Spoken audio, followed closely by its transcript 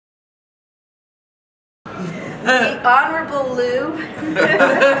The Honorable Lou.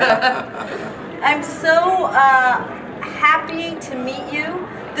 I'm so happy to meet you.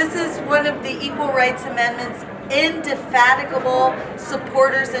 This is one of the Equal Rights Amendment's indefatigable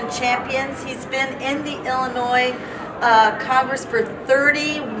supporters and champions. He's been in the Illinois Congress for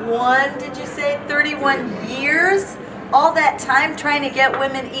 31, did you say? 31 years. All that time trying to get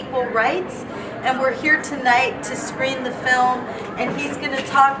women equal rights. And we're here tonight to screen the film, and he's going to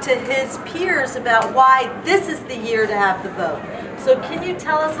talk to his peers about why this is the year to have the vote. So can you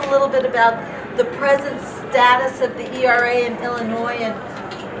tell us a little bit about the present status of the ERA in Illinois?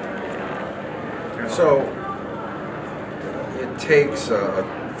 And so it takes a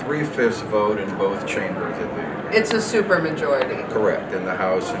 3/5 vote in both chambers of the. It's a supermajority. Correct, in the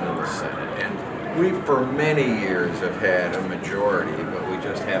House and in the Senate. And we, for many years, have had a majority, but we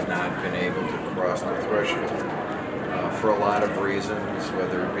just have not been able to cross the threshold for a lot of reasons,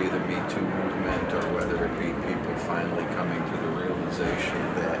 whether it be the Me Too movement or whether it be people finally coming to the realization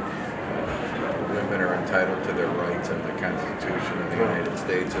that women are entitled to their rights under the Constitution of the United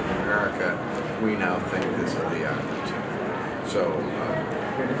States of America. We now think this is the opportunity. So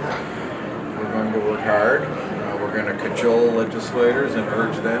we're going to work hard. We're going to cajole legislators and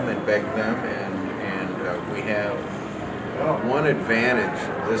urge them and beg them, and we have one advantage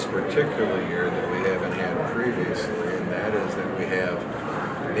this particular year that we haven't had previously, and that is that we have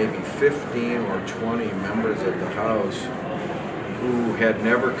maybe 15 or 20 members of the House who had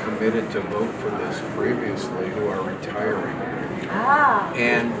never committed to vote for this previously who are retiring.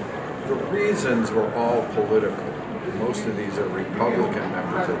 And the reasons were all political. Most of these are Republican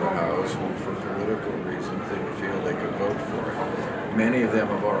members of the House who, for political reasons, didn't feel they could vote for it. Many of them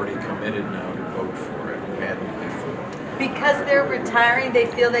have already committed now to vote for it, hadn't before. because they're retiring, they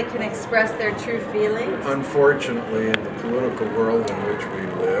feel they can express their true feelings? Unfortunately, in the political world in which we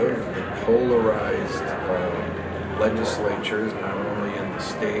live, the polarized legislatures, not only in the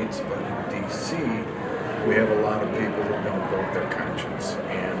states but in D.C., we have a lot of people that don't vote their conscience.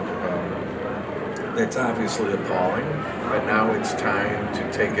 And that's obviously appalling, but now it's time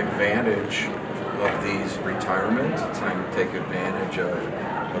to take advantage of these retirements. It's time to take advantage of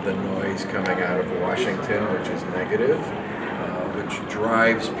the noise coming out of Washington, which is negative, which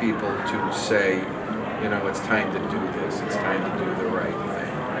drives people to say, you know, it's time to do this, it's time to do the right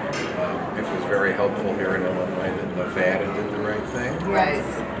thing. It was very helpful here in Illinois that Nevada did the right thing. Right.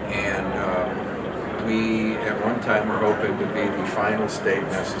 And we, at one time, were hoping to be the final state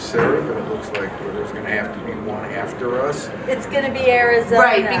necessary, but it looks like there's going to have to be one after us. It's going to be Arizona.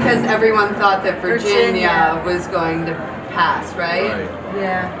 Right, because everyone thought that Virginia was going to pass, right?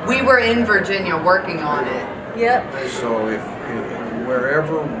 Yeah. We were in Virginia working on it. Yep. So if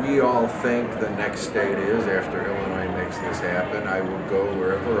wherever we all think the next state is after Illinois makes this happen, I will go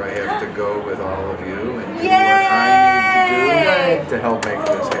wherever I have to go with all of you and do what I need to do to help make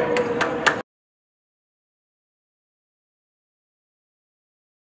this happen.